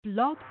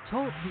Blog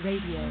Talk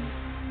Radio.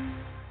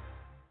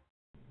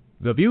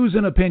 The views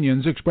and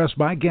opinions expressed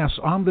by guests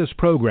on this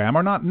program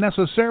are not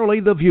necessarily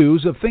the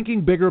views of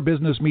Thinking Bigger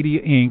Business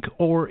Media, Inc.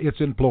 or its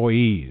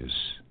employees.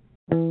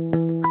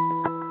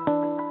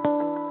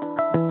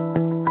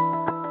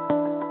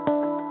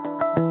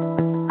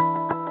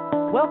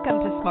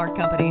 Welcome to Smart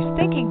Company's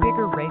Thinking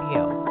Bigger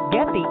Radio.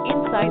 Get the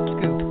inside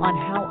scoop on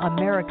how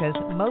America's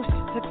most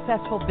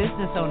successful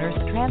business owners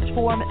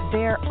transform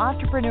their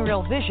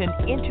entrepreneurial vision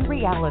into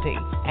reality.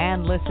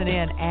 And listen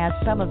in as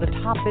some of the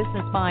top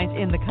business minds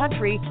in the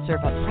country serve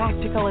up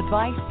practical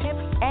advice,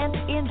 tips, and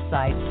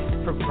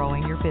insights for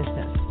growing your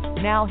business.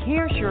 Now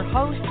here's your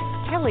host,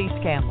 Kelly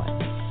Scanlon.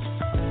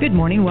 Good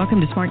morning.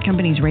 Welcome to Smart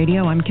Companies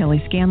Radio. I'm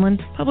Kelly Scanlon,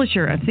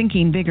 publisher of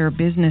Thinking Bigger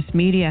Business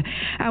Media.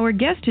 Our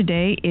guest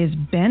today is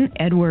Ben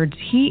Edwards.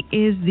 He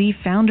is the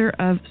founder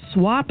of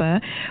Swappa,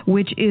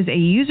 which is a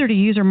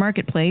user-to-user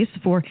marketplace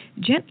for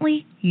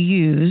gently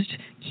used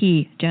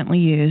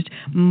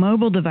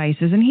mobile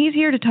devices. And he's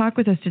here to talk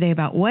with us today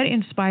about what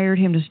inspired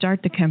him to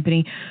start the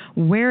company,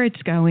 where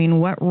it's going,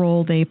 what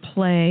role they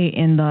play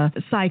in the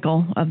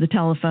cycle of the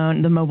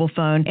telephone, the mobile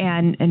phone,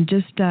 and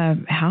just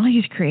how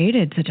he's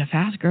created such a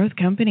fast growth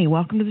company.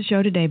 Welcome to the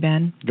show today,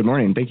 Ben. Good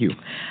morning. Thank you.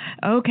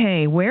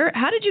 Okay.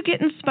 How did you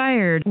get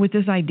inspired with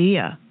this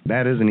idea?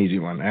 That is an easy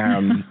one.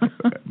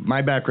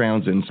 My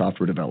background's in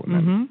software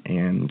development,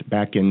 and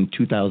back in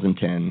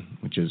 2010,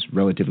 which is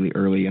relatively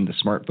early in the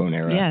smartphone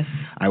era, yes,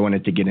 I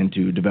wanted to get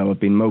into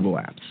developing mobile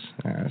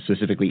apps,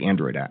 specifically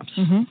Android apps.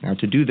 Now,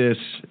 to do this,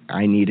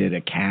 I needed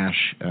a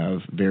cache of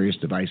various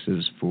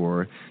devices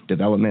for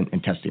development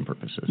and testing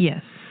purposes.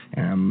 Yes.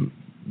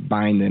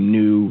 Buying them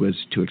new was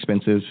too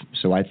expensive,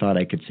 so I thought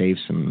I could save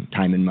some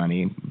time and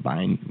money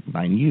buying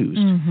used.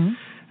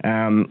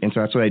 And so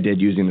that's what I did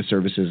using the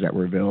services that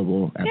were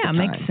available at the time.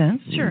 Yeah, makes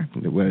sense. Sure.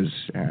 It was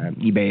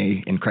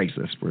eBay and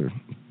Craigslist were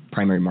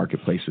primary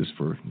marketplaces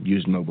for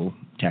used mobile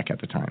tech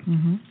at the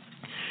time.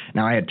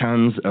 Now, I had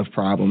tons of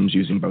problems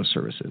using both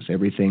services,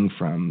 everything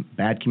from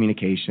bad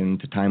communication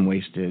to time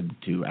wasted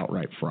to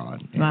outright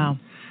fraud. And, wow.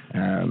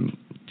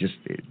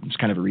 It's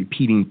kind of a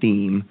repeating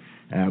theme.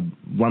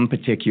 One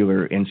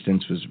particular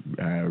instance was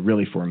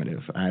really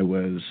formative. I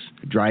was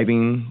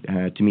driving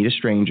to meet a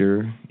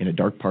stranger in a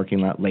dark parking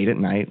lot late at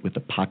night with a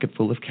pocket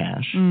full of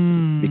cash,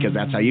 because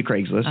that's how you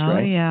Craigslist,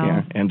 right?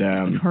 Yeah. And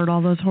I've heard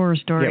all those horror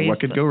stories. Yeah,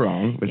 what could go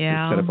wrong with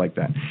a setup like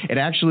that? It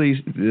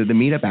actually, the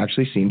meetup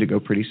actually seemed to go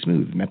pretty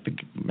smooth. Met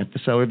the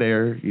seller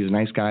there. He was a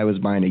nice guy. I was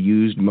buying a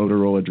used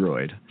Motorola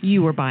Droid.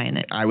 You were buying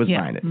it. I was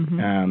buying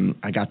it.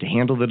 I got to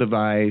handle the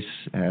device,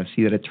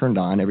 see that it turned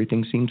on.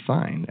 Everything seemed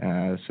fine.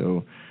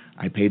 So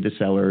I paid the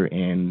seller,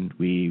 and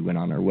we went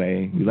on our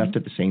way. We left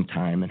at the same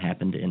time and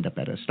happened to end up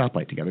at a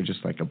stoplight together,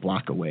 just like a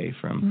block away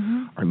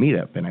from our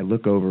meetup. And I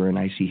look over, and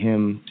I see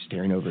him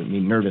staring over at me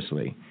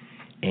nervously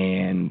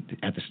and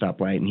at the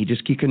stoplight. And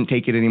he couldn't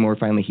take it anymore.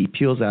 Finally, he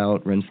peels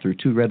out, runs through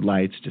 2 red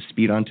lights to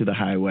speed onto the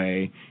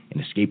highway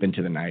and escape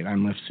into the night.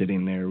 I'm left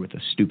sitting there with a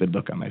stupid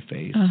look on my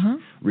face,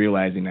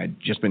 realizing I'd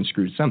just been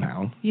screwed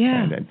somehow.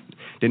 Yeah. And I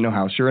didn't know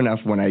how. Sure enough,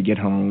 when I get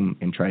home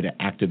and try to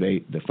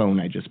activate the phone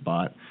I just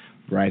bought,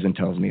 Verizon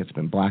tells me it's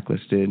been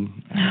blacklisted.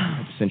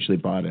 I've essentially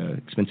bought an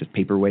expensive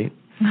paperweight.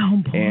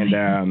 Oh, boy.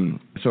 And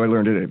so I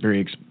learned a very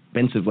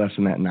expensive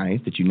lesson that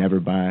night, that you never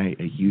buy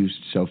a used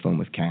cell phone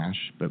with cash.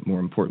 But more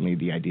importantly,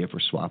 the idea for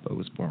Swappa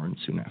was born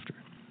soon after.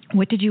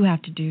 What did you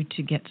have to do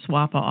to get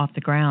Swappa off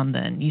the ground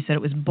then? You said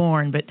it was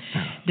born, but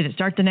did it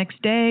start the next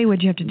day? What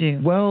did you have to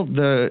do? Well,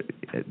 the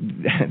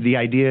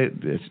idea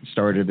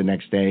started the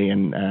next day,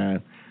 and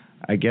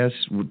I guess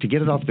to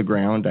get it off the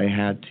ground, I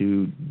had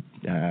to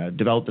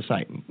develop the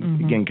site.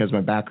 Again, because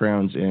my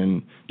background's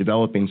in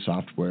developing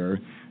software,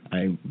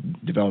 I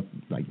developed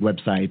like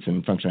websites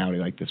and functionality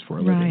like this for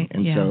a living.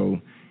 And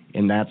so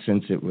in that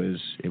sense, it was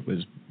pretty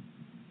easy.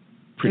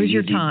 It was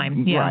your easy.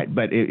 time. Yeah. Right,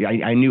 but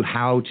I knew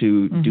how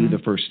to do the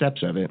first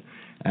steps of it.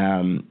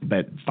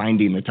 But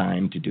finding the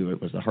time to do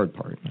it was the hard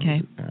part.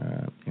 Okay.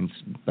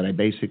 But I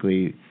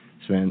basically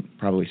spent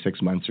probably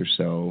 6 months or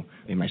so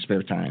in my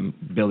spare time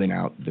building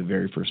out the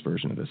very first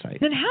version of the site.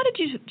 Then how did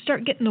you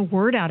start getting the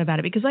word out about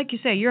it? Because like you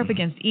say, you're up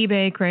against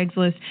eBay,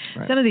 Craigslist,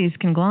 some of these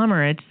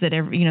conglomerates that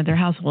they're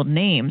household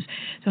names.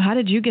 So how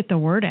did you get the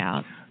word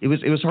out? It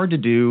was hard to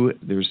do.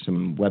 There's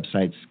some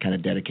websites kind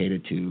of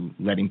dedicated to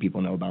letting people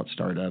know about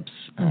startups.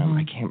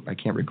 I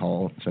can't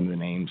recall some of the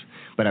names,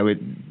 but I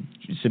would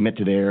submit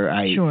to there.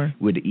 I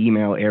would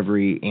email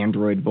every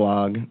Android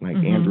blog. Like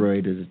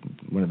Android is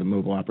one of the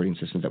mobile operating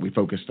systems that we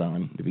focused on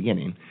at the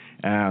beginning,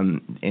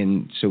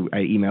 and so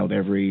I emailed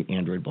every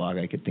Android blog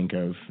I could think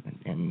of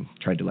and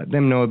tried to let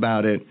them know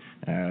about it.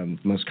 The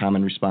most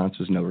common response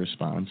was no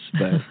response,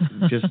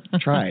 but just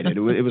tried it.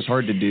 It was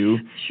hard to do.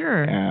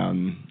 Sure.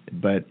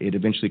 but it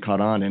eventually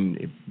caught on,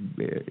 and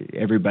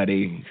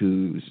everybody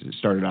who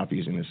started off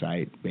using the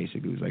site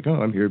basically was like,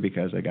 "Oh, I'm here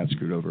because I got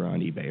screwed over on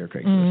eBay or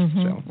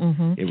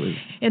Craigslist." It was.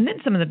 And then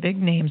some of the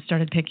big names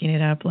started picking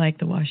it up, like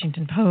the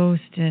Washington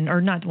Post,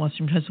 or not the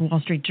Washington Post, the Wall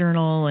Street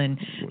Journal, and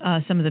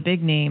some of the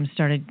big names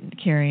started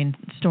carrying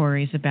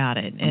stories about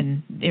it,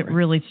 and it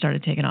really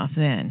started taking off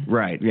then.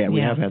 Right. Yeah, we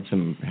have had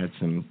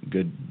some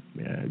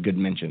good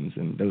mentions,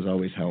 and those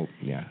always help.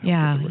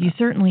 Yeah, you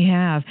certainly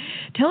have.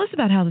 Tell us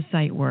about how the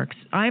site works.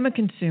 I'm a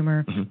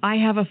consumer. I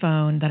have a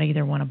phone that I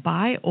either want to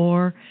buy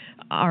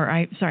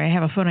I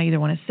have a phone I either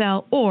want to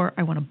sell or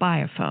I want to buy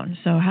a phone.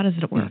 So how does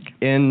it work?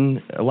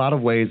 In a lot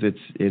of ways, it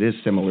is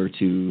similar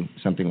to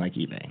something like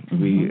eBay.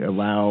 We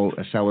allow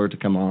a seller to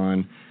come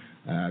on,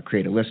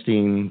 create a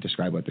listing,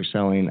 describe what they're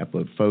selling,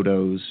 upload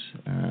photos,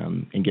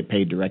 and get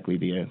paid directly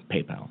via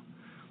PayPal.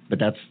 But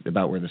that's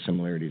about where the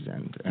similarities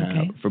end.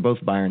 For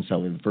both buyer and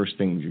seller, the first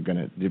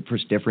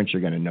difference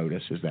you're going to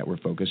notice is that we're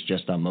focused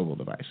just on mobile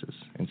devices,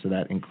 and so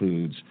that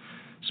includes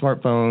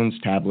smartphones,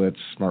 tablets,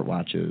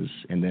 smartwatches,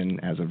 and then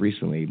as of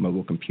recently,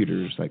 mobile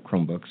computers like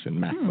Chromebooks and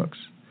MacBooks.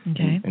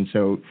 And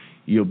so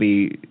you'll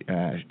be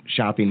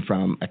shopping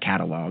from a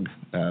catalog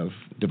of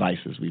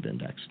devices we've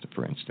indexed,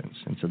 for instance,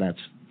 and so that's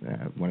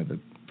one of the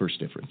first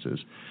differences.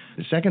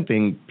 The second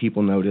thing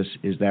people notice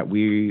is that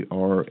we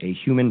are a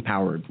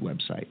human-powered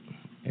website.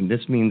 And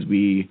this means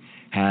we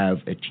have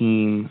a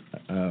team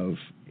of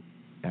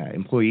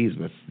employees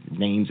with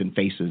names and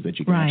faces that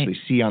you can actually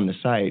see on the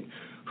site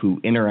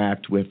who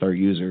interact with our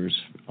users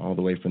all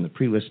the way from the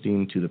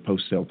pre-listing to the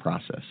post-sale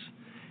process.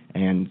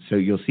 And so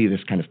you'll see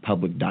this kind of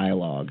public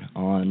dialogue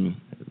on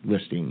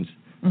listings,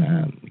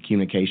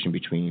 communication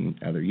between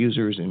other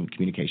users and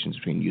communications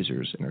between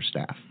users and our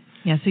staff.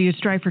 Yeah, so you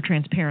strive for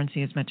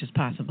transparency as much as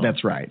possible.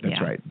 That's right. That's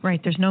right. Right,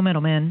 there's no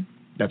middlemen.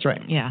 That's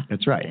right. Yeah.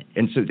 That's right.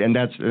 And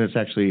that's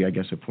actually, I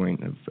guess, a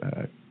point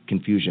of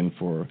confusion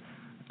for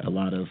a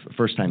lot of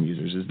first-time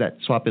users is that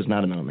Swap is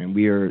not a middleman.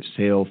 We are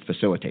sale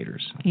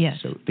facilitators. Yes.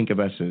 So think of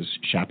us as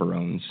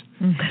chaperones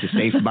to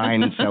safe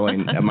buying and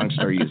selling amongst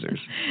our users.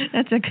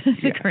 That's a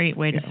great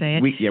way to say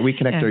it. We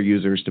connect our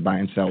users to buy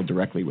and sell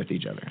directly with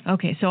each other.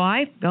 Okay, so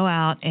I go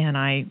out and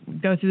I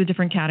go through the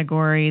different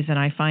categories and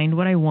I find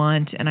what I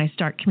want and I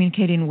start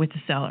communicating with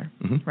the seller,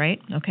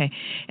 right? Okay,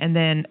 and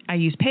then I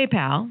use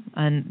PayPal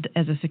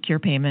as a secure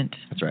payment.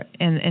 That's right.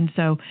 And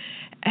so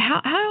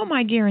how am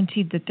I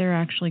guaranteed that they're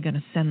actually going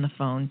to send the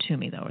phone to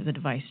me, though, or the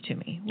device to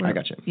me? I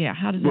got you. Yeah,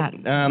 how does that?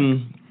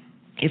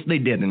 If they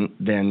didn't,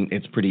 then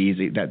it's pretty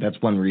easy.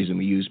 That's one reason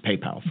we use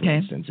PayPal, for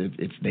instance.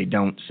 If they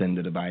don't send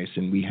the device,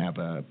 and we have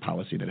a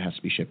policy that it has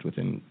to be shipped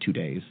within 2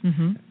 days,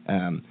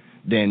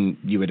 then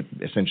you would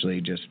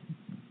essentially just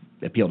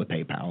appeal to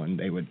PayPal, and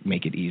they would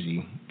make it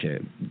easy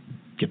to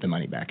get the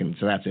money back. And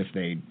so that's if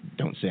they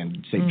don't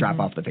send, say, drop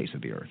off the face of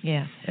the earth.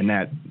 Yeah. And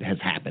that has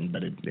happened,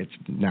 but it's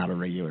not a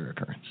regular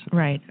occurrence.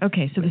 Right.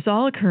 Okay. So this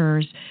all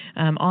occurs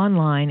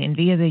online and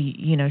via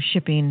the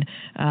shipping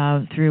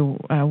through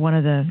one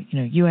of the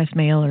U.S.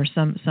 mail or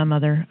some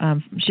other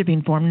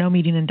shipping form. No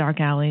meeting in dark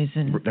alleys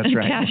and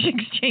cash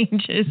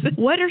exchanges.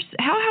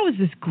 How has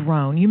this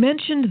grown? You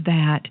mentioned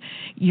that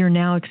you're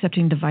now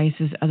accepting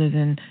devices other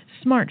than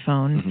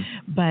smartphones,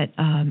 but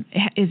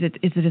is it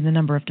in the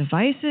number of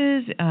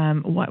devices?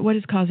 What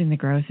is causing the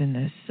growth in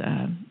this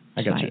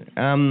I got site?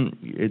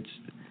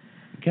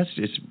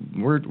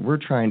 We're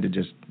trying to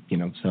just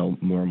sell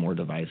more and more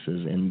devices,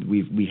 and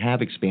we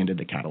have expanded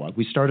the catalog.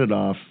 We started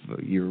off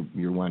year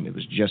one, it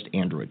was just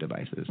Android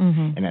devices,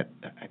 and at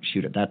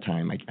that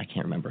time I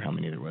can't remember how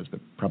many there was, but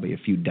probably a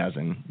few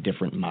dozen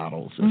different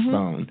models of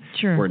phone.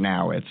 Sure. Where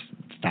now it's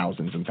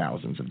thousands and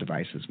thousands of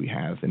devices we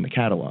have in the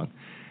catalog.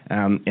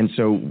 And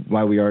so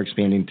while we are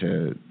expanding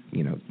to,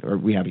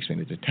 we have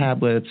expanded to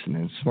tablets and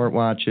then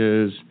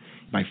smartwatches,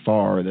 by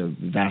far the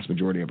vast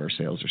majority of our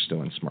sales are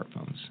still in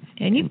smartphones.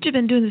 And you've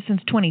been doing this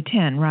since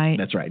 2010, right?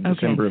 That's right,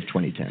 December of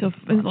 2010.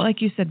 So like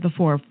you said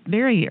before,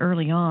 very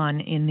early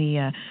on in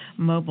the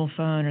mobile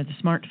phone or the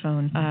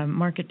smartphone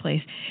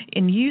marketplace,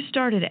 and you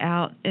started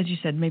out, as you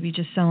said, maybe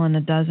just selling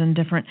a dozen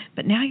different,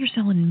 but now you're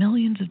selling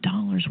millions of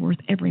dollars worth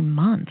every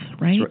month,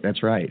 right?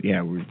 That's right,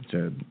 yeah. It's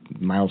a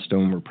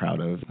milestone we're proud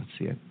of. Let's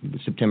see, in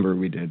September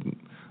we did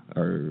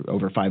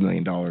over $5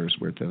 million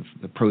worth of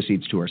the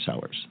proceeds to our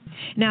sellers.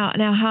 Now,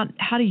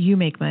 how do you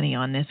make money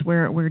on this?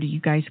 Where do you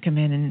guys come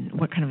in, and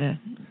what kind of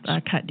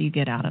a cut do you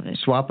get out of it?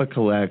 Swappa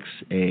collects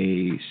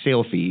a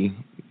sale fee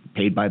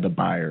paid by the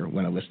buyer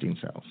when a listing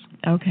sells.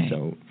 Okay.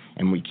 So,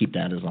 and we keep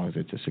that as long as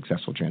it's a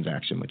successful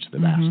transaction, which the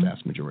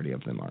vast majority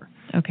of them are.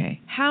 Okay.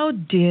 How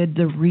did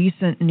the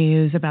recent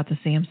news about the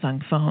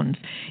Samsung phones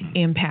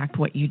impact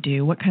what you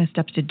do? What kind of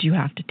steps did you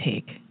have to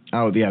take?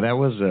 Oh, yeah, that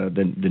was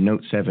the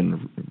Note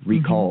 7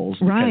 recalls.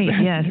 Right,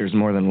 yes. There's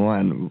more than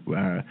one.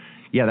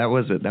 That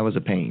was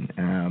a pain.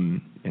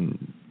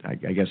 And I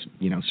guess,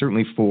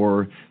 certainly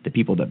for the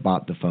people that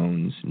bought the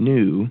phones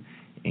new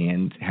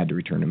and had to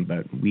return them,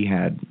 but we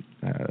had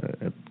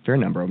a fair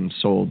number of them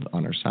sold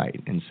on our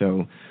site. And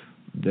so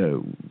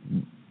the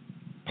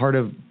part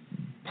of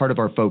part of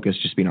our focus,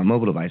 just being on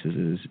mobile devices,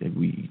 is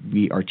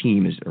our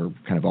team are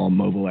kind of all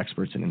mobile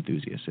experts and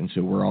enthusiasts, and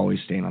so we're always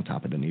staying on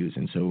top of the news.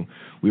 And so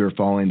we were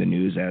following the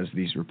news as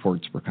these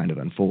reports were kind of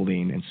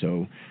unfolding, and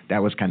so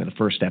that was kind of the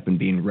first step in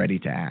being ready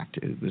to act.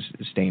 It was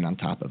staying on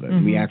top of it.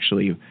 We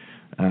actually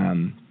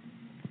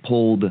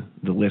pulled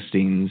the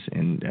listings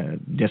and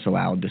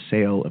disallowed the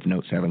sale of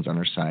Note 7s on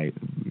our site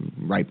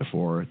right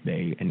before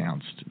they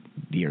announced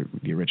the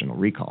original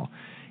recall.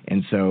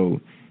 And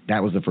so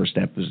that was the first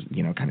step, was,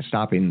 kind of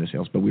stopping the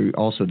sales. But we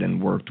also then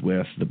worked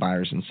with the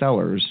buyers and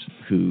sellers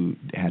who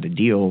had a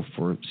deal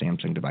for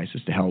Samsung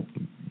devices to help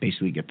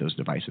basically get those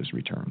devices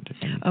returned.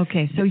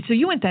 Okay, so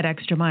you went that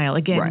extra mile,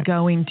 again, right.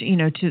 going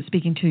to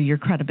speaking to your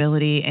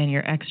credibility and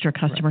your extra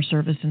customer right.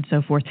 service and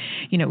so forth.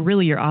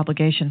 Really your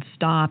obligation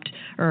stopped,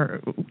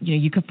 or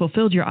you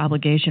fulfilled your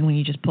obligation when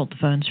you just pulled the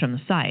phones from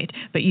the site,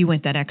 but you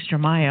went that extra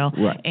mile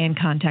right. and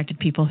contacted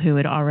people who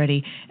had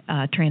already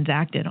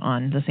transacted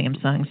on the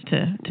Samsungs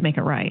to make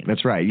it right.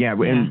 That's right. Yeah,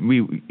 and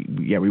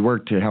we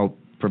worked to help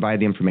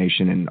provide the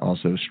information and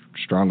also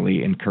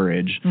strongly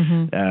encourage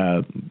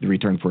the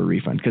return for a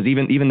refund. Because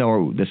even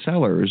though the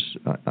sellers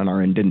on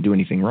our end didn't do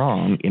anything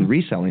wrong in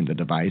reselling the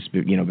device,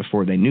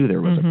 before they knew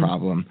there was a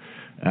problem,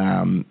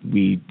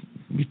 we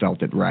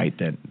felt it right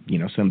that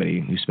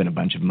somebody who spent a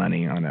bunch of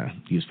money on a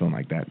used phone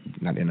like that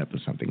not end up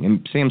with something.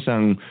 And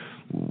Samsung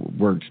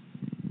worked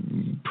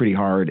pretty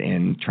hard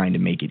in trying to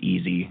make it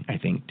easy, I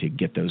think, to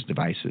get those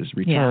devices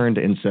returned.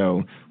 Yeah. And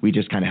so we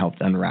just kind of helped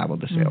unravel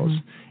the sales.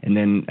 And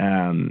then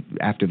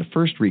after the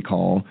first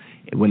recall,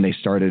 when they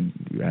started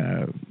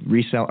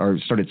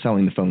started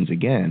selling the phones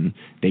again,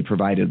 they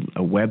provided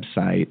a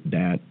website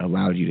that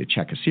allowed you to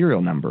check a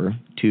serial number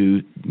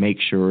to make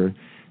sure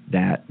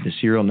that the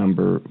serial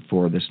number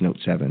for this Note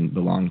 7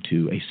 belonged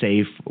to a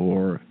safe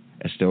or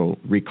a still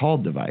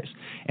recalled device.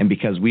 And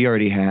because we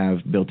already have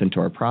built into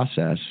our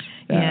process,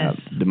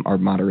 our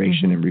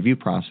moderation and review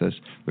process,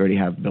 we already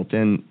have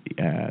built-in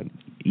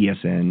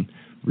ESN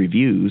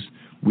reviews,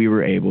 we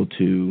were able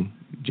to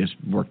just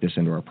work this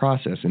into our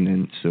process. And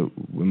then so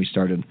when we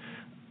started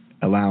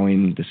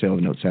allowing the sale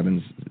of Note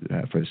 7s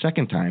for the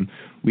second time,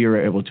 we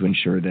were able to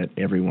ensure that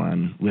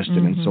everyone listed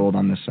and sold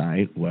on the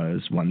site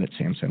was one that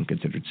Samsung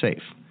considered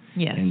safe.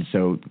 Yes. And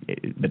so,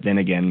 but then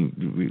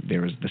again,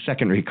 there was the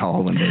second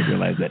recall when they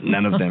realized that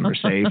none of them were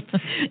safe.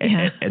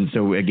 And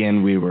so,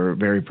 again, we were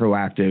very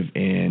proactive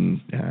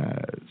in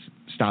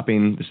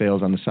stopping the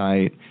sales on the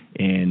site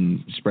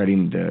and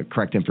spreading the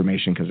correct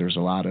information, because there's a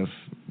lot of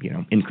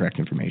incorrect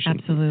information.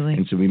 Absolutely.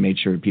 And so we made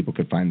sure people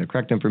could find the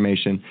correct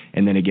information.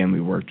 And then again, we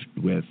worked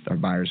with our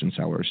buyers and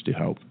sellers to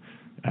help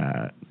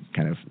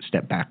kind of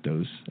step back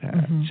those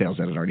sales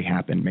that had already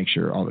happened, make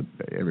sure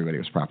everybody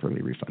was properly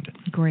refunded.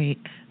 Great.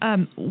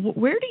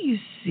 Where do you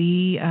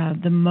see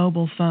the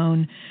mobile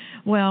phone?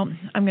 Well,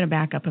 I'm going to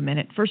back up a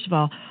minute. First of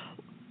all,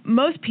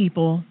 most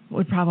people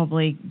would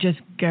probably just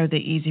go the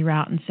easy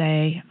route and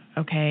say,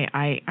 okay,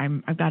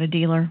 I've got a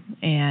dealer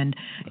and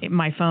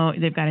my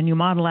phone, they've got a new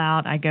model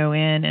out. I go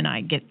in and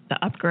I get the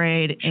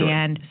upgrade. Sure.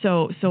 And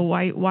so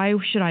why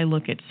should I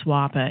look at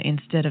Swappa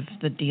instead of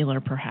the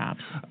dealer,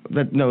 perhaps?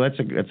 That's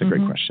a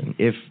great question.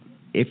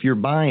 If you're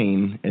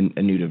buying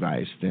a new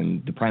device,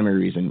 then the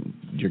primary reason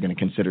you're going to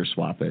consider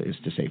Swappa is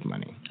to save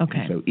money. Okay.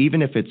 And so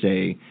even if it's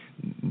a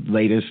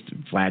latest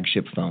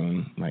flagship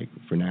phone, like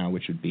for now,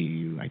 which would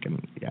be like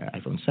an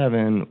iPhone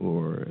 7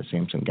 or a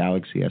Samsung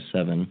Galaxy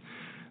S7,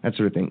 that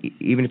sort of thing.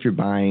 Even if you're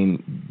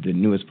buying the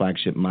newest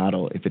flagship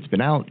model, if it's been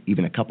out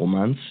even a couple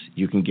months,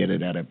 you can get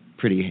it at a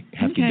pretty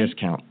hefty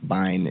discount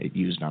buying it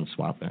used on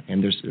Swappa.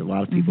 And there's a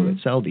lot of people that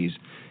sell these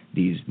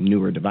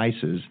newer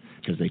devices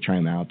because they try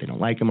them out, they don't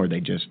like them, or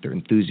they're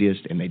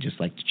enthusiasts and they just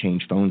like to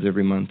change phones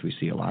every month. We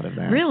see a lot of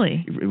that.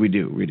 Really? We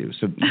do.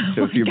 So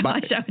if you're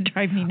buying, that would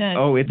drive me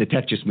nuts. The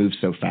tech just moves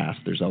so fast.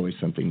 There's always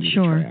something new to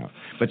try out.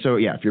 But so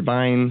if you're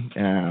buying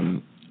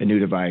a new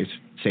device,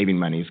 saving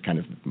money is kind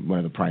of one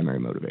of the primary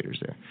motivators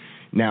there.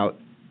 Now,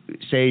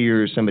 say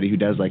you're somebody who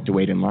does like to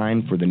wait in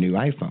line for the new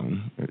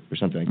iPhone or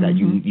something like that.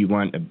 You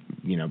want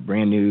a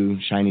brand new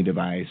shiny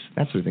device,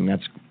 that sort of thing.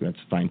 That's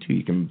fine too.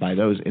 You can buy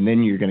those, and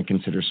then you're going to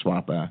consider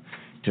Swappa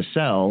to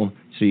sell,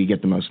 so you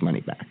get the most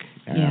money back.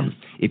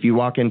 If you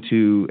walk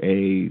into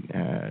a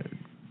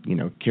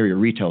carrier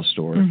retail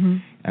store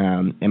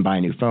and buy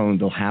a new phone,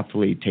 they'll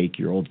happily take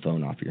your old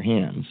phone off your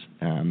hands.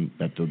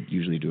 But they'll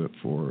usually do it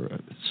for a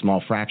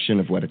small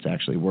fraction of what it's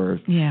actually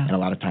worth. Yeah. And a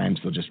lot of times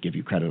they'll just give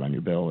you credit on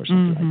your bill or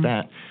something like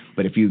that.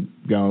 But if you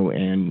go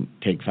and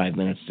take 5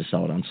 minutes to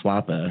sell it on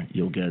Swappa,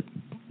 you'll get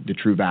the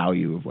true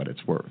value of what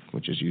it's worth,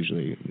 which is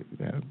usually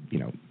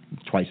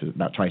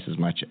about twice as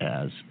much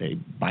as a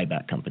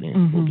buyback company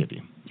will give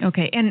you.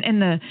 Okay,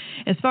 and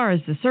as far as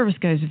the service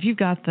goes, if you've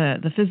got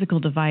the physical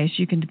device,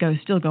 you can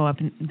still go out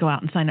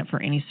and sign up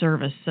for any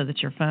service so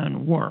that your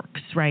phone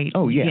works, right?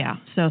 Oh yeah. Yeah.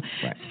 So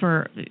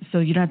right. so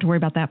you don't have to worry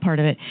about that part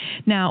of it.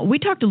 Now we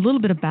talked a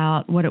little bit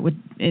about what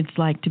it's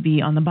like to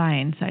be on the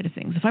buying side of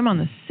things. If I'm on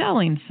the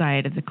selling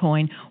side of the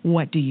coin,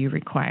 what do you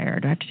require?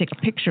 Do I have to take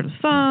a picture of the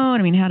phone?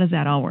 I mean, how does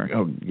that all work?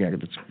 Oh yeah,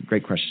 that's a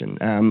great question.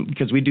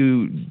 Because we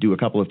do a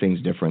couple of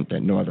things different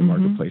that no other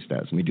marketplace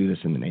does, and we do this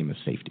in the name of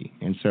safety.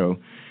 And so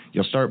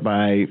you'll start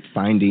by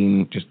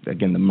finding just,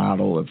 again, the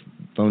model of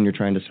phone you're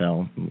trying to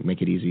sell,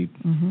 make it easy,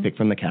 pick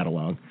from the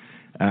catalog.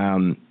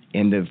 And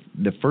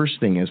the first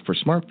thing is for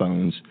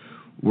smartphones,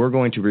 we're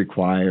going to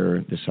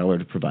require the seller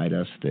to provide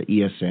us the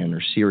ESN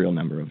or serial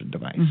number of the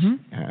device.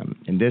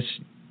 And this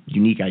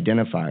unique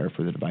identifier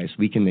for the device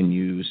we can then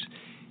use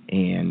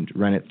and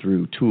run it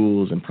through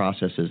tools and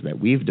processes that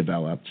we've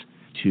developed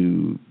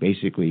to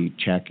basically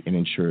check and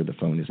ensure the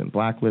phone isn't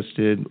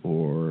blacklisted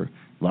or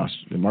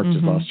marked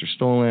as lost or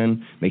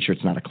stolen, make sure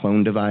it's not a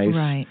clone device.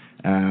 Right.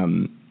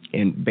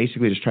 And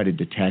basically just try to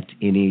detect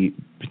any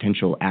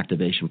potential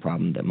activation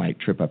problem that might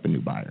trip up a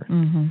new buyer.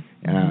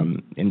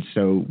 And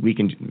so we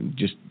can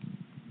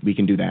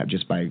do that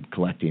just by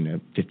collecting a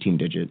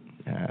 15-digit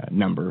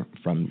number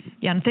from.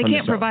 Yeah, and if they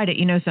can't provide it,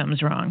 you know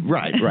something's wrong.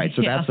 Right.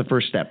 So that's the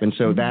first step, and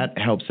so that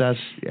helps us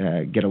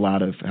get a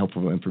lot of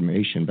helpful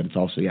information. But it's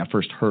also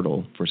first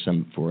hurdle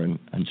for an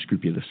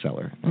unscrupulous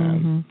seller.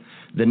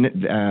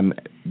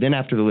 Then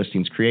after the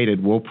listing's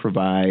created, we'll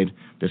provide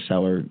the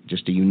seller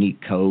just a unique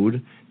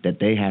code that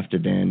they have to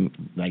then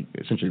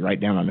essentially write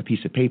down on a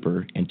piece of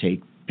paper and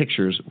take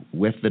pictures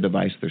with the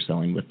device they're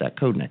selling with that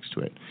code next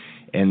to it.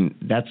 And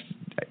that's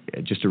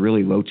just a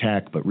really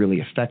low-tech but really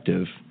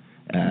effective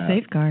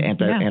safeguard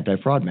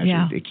anti-fraud measure.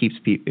 Yeah. It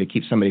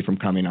keeps somebody from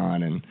coming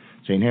on and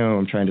saying, "Hey,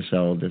 I'm trying to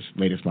sell this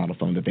latest model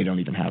phone that they don't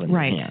even have in their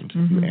hand."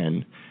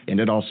 And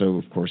it also,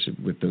 of course,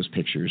 with those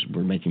pictures,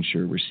 we're making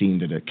sure we're seeing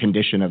the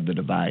condition of the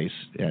device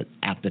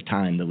at the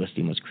time the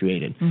listing was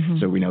created.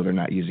 So we know they're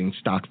not using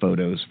stock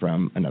photos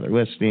from another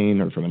listing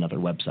or from another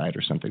website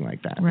or something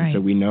like that. Right. And so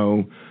we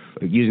know,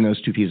 using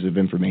those two pieces of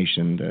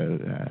information,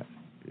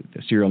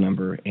 the serial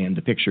number and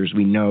the pictures,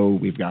 we know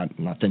we've got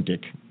an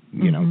authentic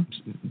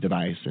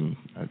device and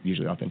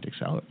usually authentic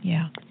seller.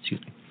 Yeah.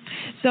 Excuse me.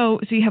 So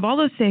you have all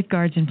those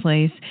safeguards in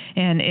place,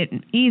 and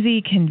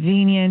easy,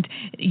 convenient.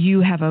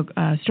 You have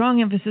a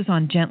strong emphasis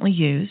on gently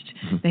used.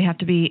 They have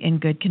to be in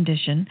good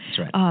condition.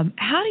 That's right.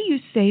 How do you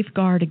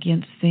safeguard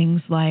against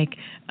things like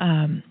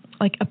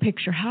a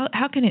picture?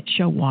 How can it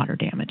show water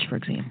damage, for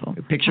example?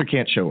 A picture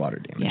can't show water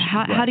damage. Yeah.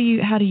 How do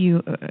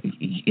you?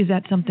 Is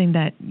that something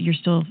that you're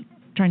still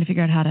trying to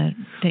figure out how to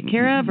take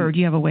care of, or do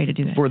you have a way to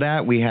do that? For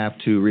that, we have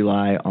to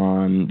rely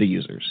on the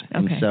users.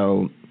 Okay. And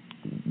so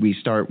we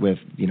start with,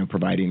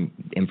 providing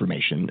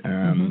information.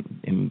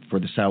 And for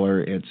the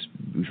seller,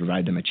 we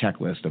provide them a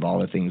checklist of all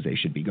the things they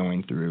should be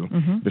going through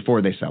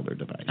before they sell their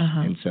device.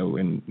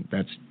 And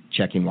that's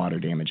checking water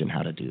damage and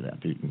how to do that.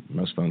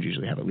 Most phones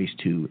usually have at least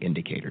 2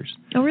 indicators.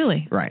 Oh,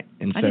 really? Right.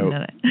 And I didn't know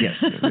that. Yes.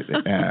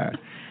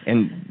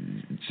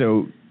 And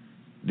so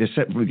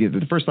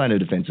the first line of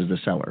defense is the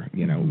seller.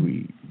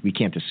 We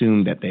can't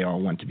assume that they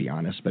all want to be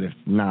honest, but if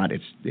not,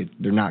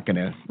 they're not going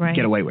to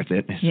get away with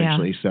it,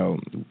 essentially. Yeah. So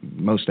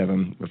most of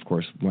them, of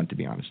course, want to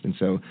be honest. And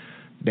so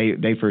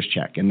they first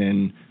check. And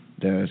then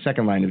the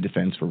second line of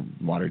defense for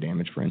water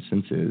damage, for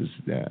instance, is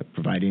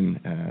providing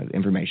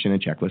information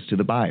and checklist to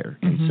the buyer.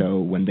 And so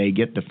when they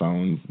get the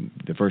phone,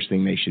 the first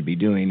thing they should be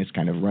doing is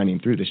kind of running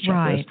through this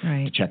checklist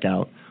to check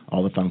out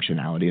all the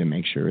functionality and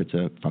make sure it's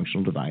a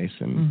functional device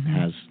and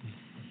has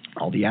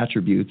all the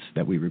attributes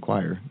that we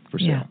require for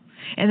sale. Yeah.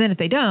 And then if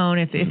they don't,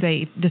 if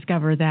they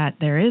discover that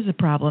there is a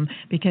problem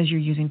because you're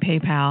using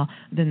PayPal,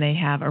 then they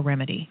have a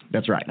remedy.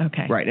 That's right.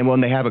 Okay. Right. And when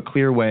they have a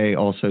clear way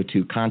also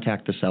to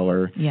contact the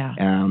seller,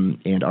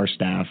 and our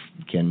staff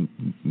can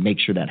make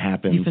sure that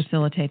happens. You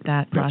facilitate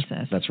that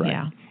process. That's right.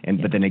 Yeah.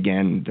 But then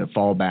again, the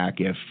fallback,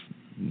 if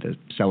the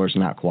seller's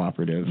not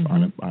cooperative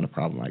on a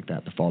problem like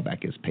that, the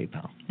fallback is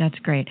PayPal. That's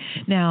great.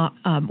 Now,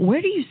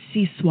 where do you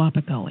see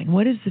Swappa going?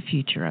 What is the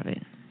future of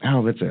it?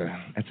 Oh, that's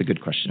a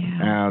good question.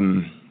 Yeah.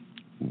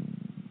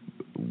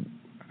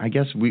 I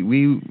guess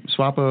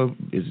Swappa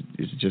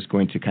is just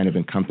going to kind of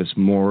encompass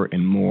more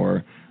and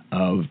more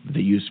of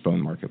the used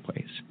phone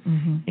marketplace.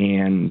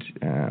 And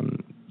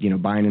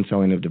buying and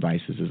selling of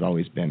devices has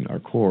always been our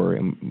core,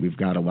 and we've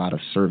got a lot of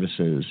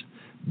services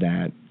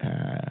that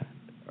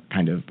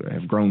kind of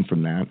have grown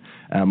from that.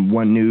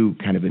 One new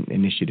kind of an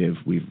initiative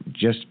we've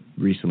just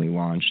recently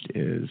launched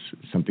is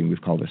something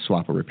we've called a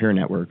Swappa Repair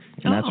Network,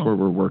 and that's where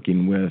we're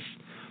working with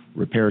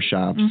repair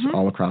shops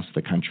all across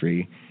the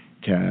country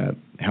to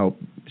help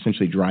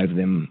essentially drive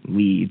them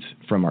leads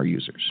from our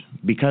users.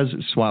 Because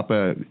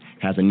Swappa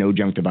has a no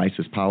junk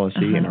devices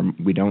policy and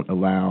we don't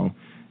allow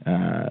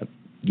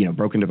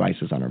broken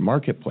devices on our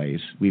marketplace,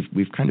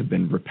 we've kind of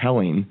been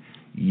repelling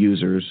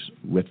users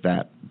with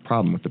that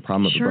problem, with the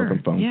problem of a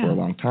broken phone for a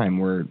long time,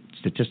 where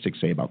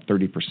statistics say about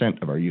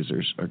 30% of our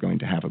users are going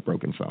to have a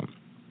broken phone.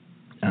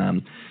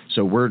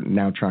 So we're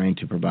now trying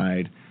to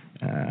provide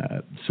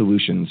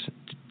solutions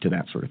to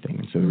that sort of thing.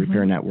 And so the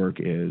repair network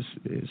is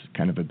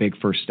kind of a big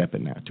first step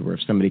in that, to where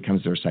if somebody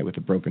comes to our site with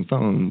a broken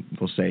phone,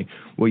 we'll say,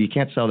 well, you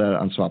can't sell that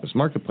on Swapa's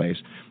marketplace,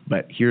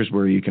 but here's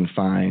where you can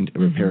find a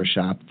repair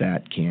shop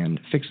that can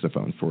fix the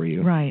phone for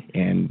you. Right.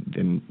 And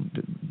then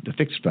the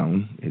fixed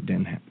phone, it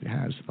then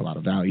has a lot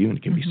of value and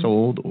it can be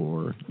sold,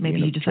 or maybe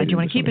you decide you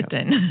want to keep it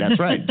then. That's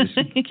right. Just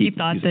you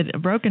thought that a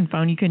broken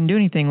phone you couldn't do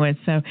anything with.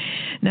 So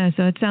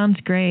it sounds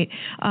great.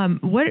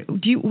 What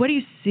do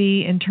you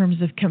see in terms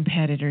of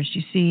competitors? Do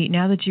you see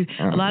now that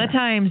a lot of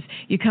times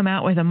you come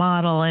out with a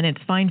model and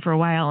it's fine for a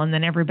while, and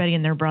then everybody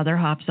and their brother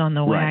hops on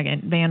the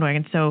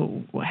bandwagon.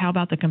 So how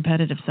about the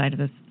competitive side of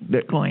this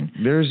coin?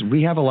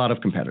 We have a lot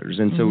of competitors,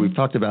 and so we've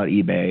talked about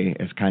eBay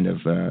as kind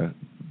of a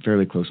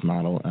fairly close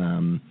model.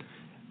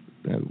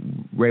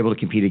 We're able to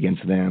compete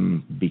against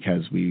them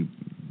because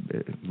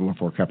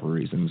for a couple of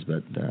reasons,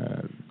 but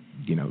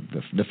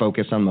the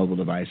focus on mobile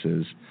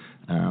devices,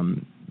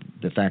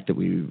 the fact that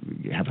we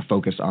have a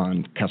focus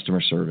on customer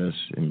service,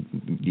 and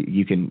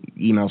you can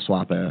email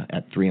Swapa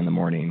at 3 a.m.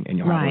 and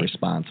you'll have a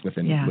response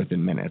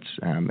within minutes,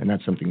 and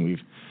that's something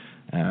we've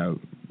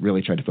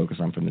really tried to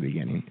focus on from the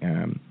beginning.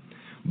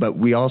 But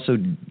we also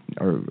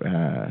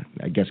are,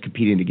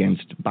 competing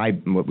against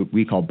what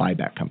we call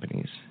buyback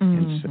companies.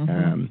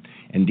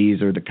 And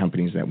these are the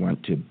companies that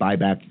want to buy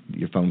back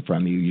your phone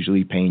from you,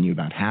 usually paying you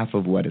about half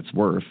of what it's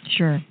worth,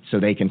 so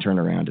they can turn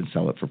around and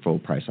sell it for full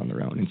price on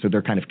their own. And so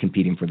they're kind of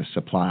competing for the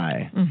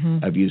supply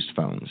of used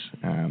phones.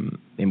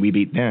 And we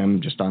beat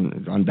them just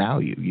on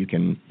value. You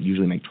can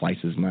usually make twice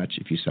as much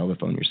if you sell the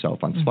phone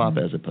yourself on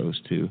Swapa as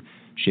opposed to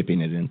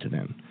shipping it into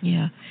them.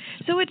 Yeah.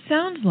 So it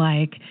sounds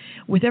like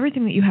with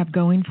everything that you have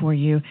going for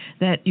you,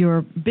 that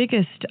your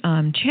biggest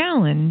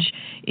challenge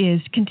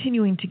is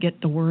continuing to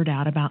get the word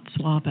out about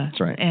Swapa. That's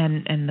right.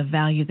 And the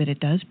value that it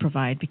does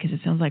provide, because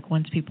it sounds like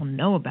once people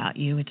know about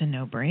you, it's a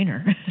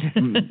no-brainer.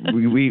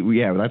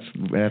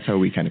 That's how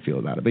we kind of feel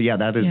about it. But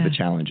that is the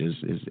challenge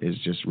is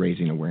just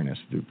raising awareness.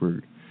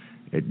 We're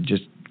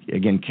just,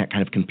 again,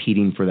 kind of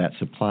competing for that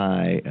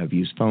supply of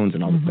used phones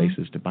and all the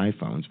places to buy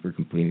phones. We're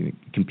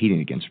competing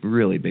against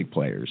really big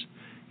players.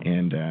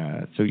 And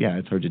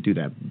it's hard to do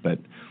that. But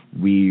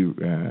we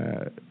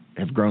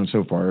have grown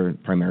so far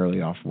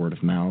primarily off word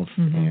of mouth.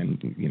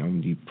 And,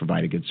 you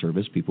provide a good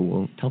service, people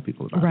will tell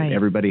people about it.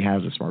 Everybody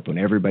has a smartphone.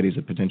 Everybody's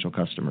a potential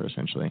customer,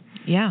 essentially.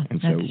 Yeah,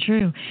 and that's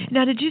true.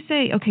 Now, did you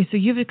say, so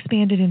you've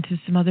expanded into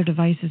some other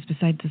devices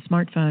besides the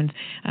smartphones,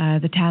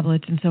 the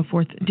tablets and so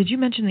forth. Did you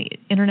mention the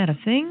Internet of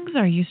Things?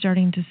 Are you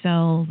starting to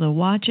sell the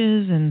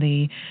watches and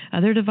the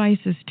other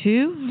devices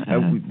too?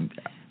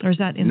 Or is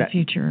that in the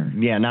future?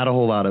 Yeah, not a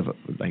whole lot of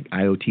like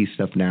IoT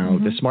stuff now.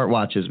 The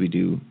smartwatches we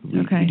do,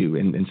 we do,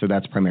 and so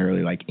that's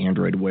primarily like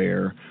Android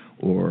Wear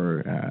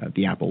or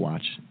the Apple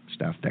Watch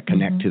stuff that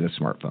connect to the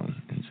smartphone,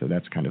 and so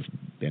that's kind of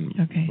been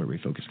where we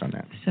focused on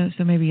that.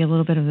 So maybe a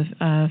little bit of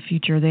the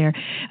future there.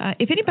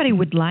 If anybody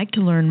would like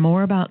to learn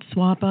more about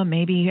Swapa,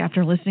 maybe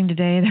after listening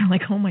today, they're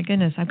like, oh my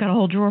goodness, I've got a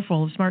whole drawer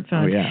full of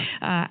smartphones. Oh, yeah.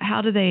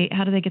 How do they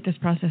get this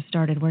process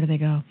started? Where do they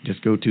go?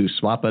 Just go to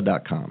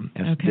swapa.com.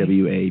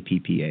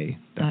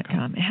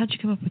 SWAPPA.com. How'd you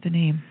come up with the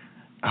name?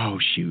 Oh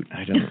shoot,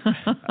 I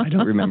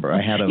don't remember.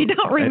 You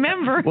don't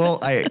remember?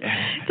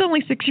 It's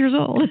only 6 years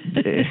old.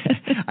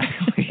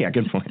 Yeah,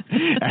 good point.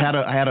 I had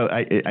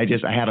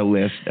a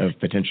list of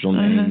potential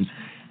names.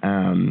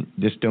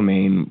 This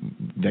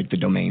domain, like the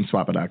domain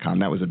swapa.com,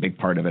 that was a big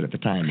part of it at the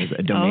time. Is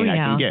a domain I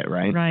can get,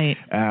 right? Right.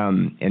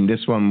 And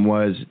this one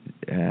was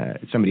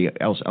somebody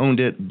else owned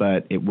it,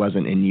 but it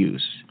wasn't in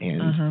use.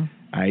 And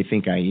I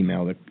think I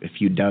emailed a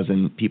few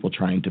dozen people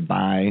trying to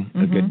buy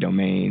a good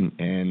domain,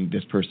 and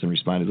this person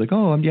responded like,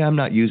 "Oh, I'm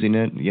not using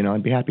it.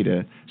 I'd be happy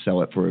to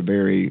sell it for a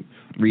very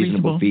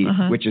reasonable fee,"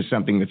 which is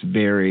something that's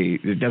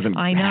it doesn't.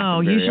 I know.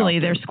 Usually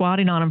often. They're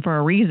squatting on them for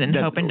a reason,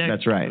 hoping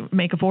to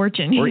make a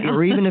fortune.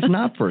 Or even if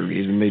not for a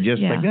reason, they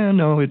just like,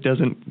 no, it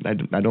doesn't. I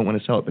don't want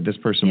to sell it. But this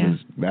person was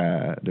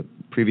the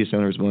previous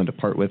owner was willing to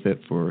part with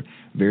it for a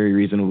very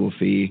reasonable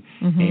fee,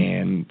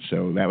 and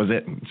so that was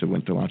it. So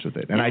went to launch with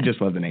it, and I just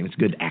love the name. It's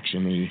good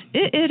action.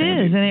 It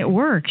is, and it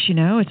works.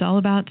 It's all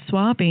about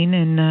swapping,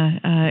 and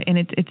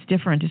it's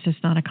different. It's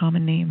just not a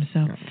common name.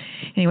 So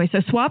anyway, so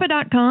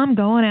swapa.com,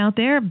 going out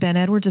there. Ben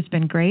Edwards, it's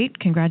been great.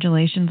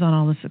 Congratulations on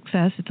all the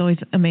success. It's always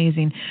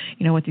amazing,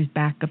 what these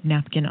back of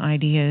napkin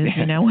ideas,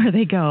 where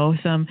they go.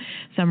 Some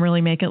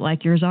really make it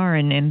like yours are,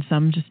 and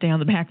some just stay on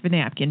the back of a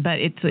napkin. But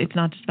it's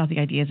not just about the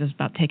ideas. It's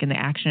about taking the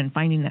action and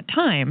finding that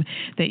time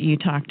that you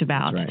talked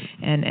about,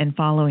 and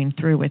following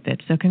through with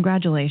it. So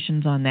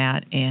congratulations on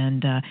that,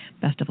 and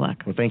best of luck.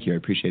 Well, thank you. I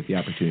appreciate the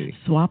opportunity.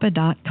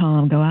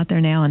 Swapa.com. Go out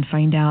there now and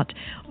find out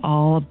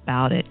all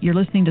about it. You're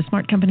listening to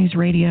Smart Companies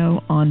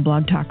Radio on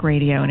Blog Talk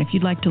Radio. And if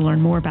you'd like to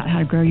learn more about how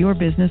to grow your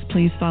business,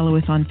 please follow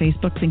us on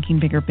Facebook, Thinking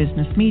Bigger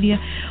Business Media,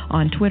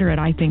 on Twitter at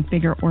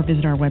iThinkBigger, or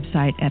visit our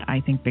website at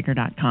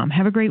ithinkbigger.com.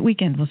 Have a great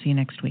weekend. We'll see you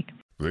next week.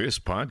 This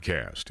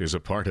podcast is a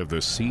part of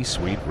the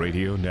C-Suite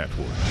Radio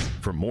Network.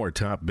 For more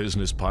top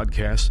business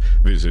podcasts,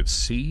 visit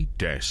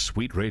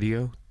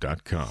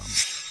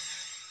c-suiteradio.com.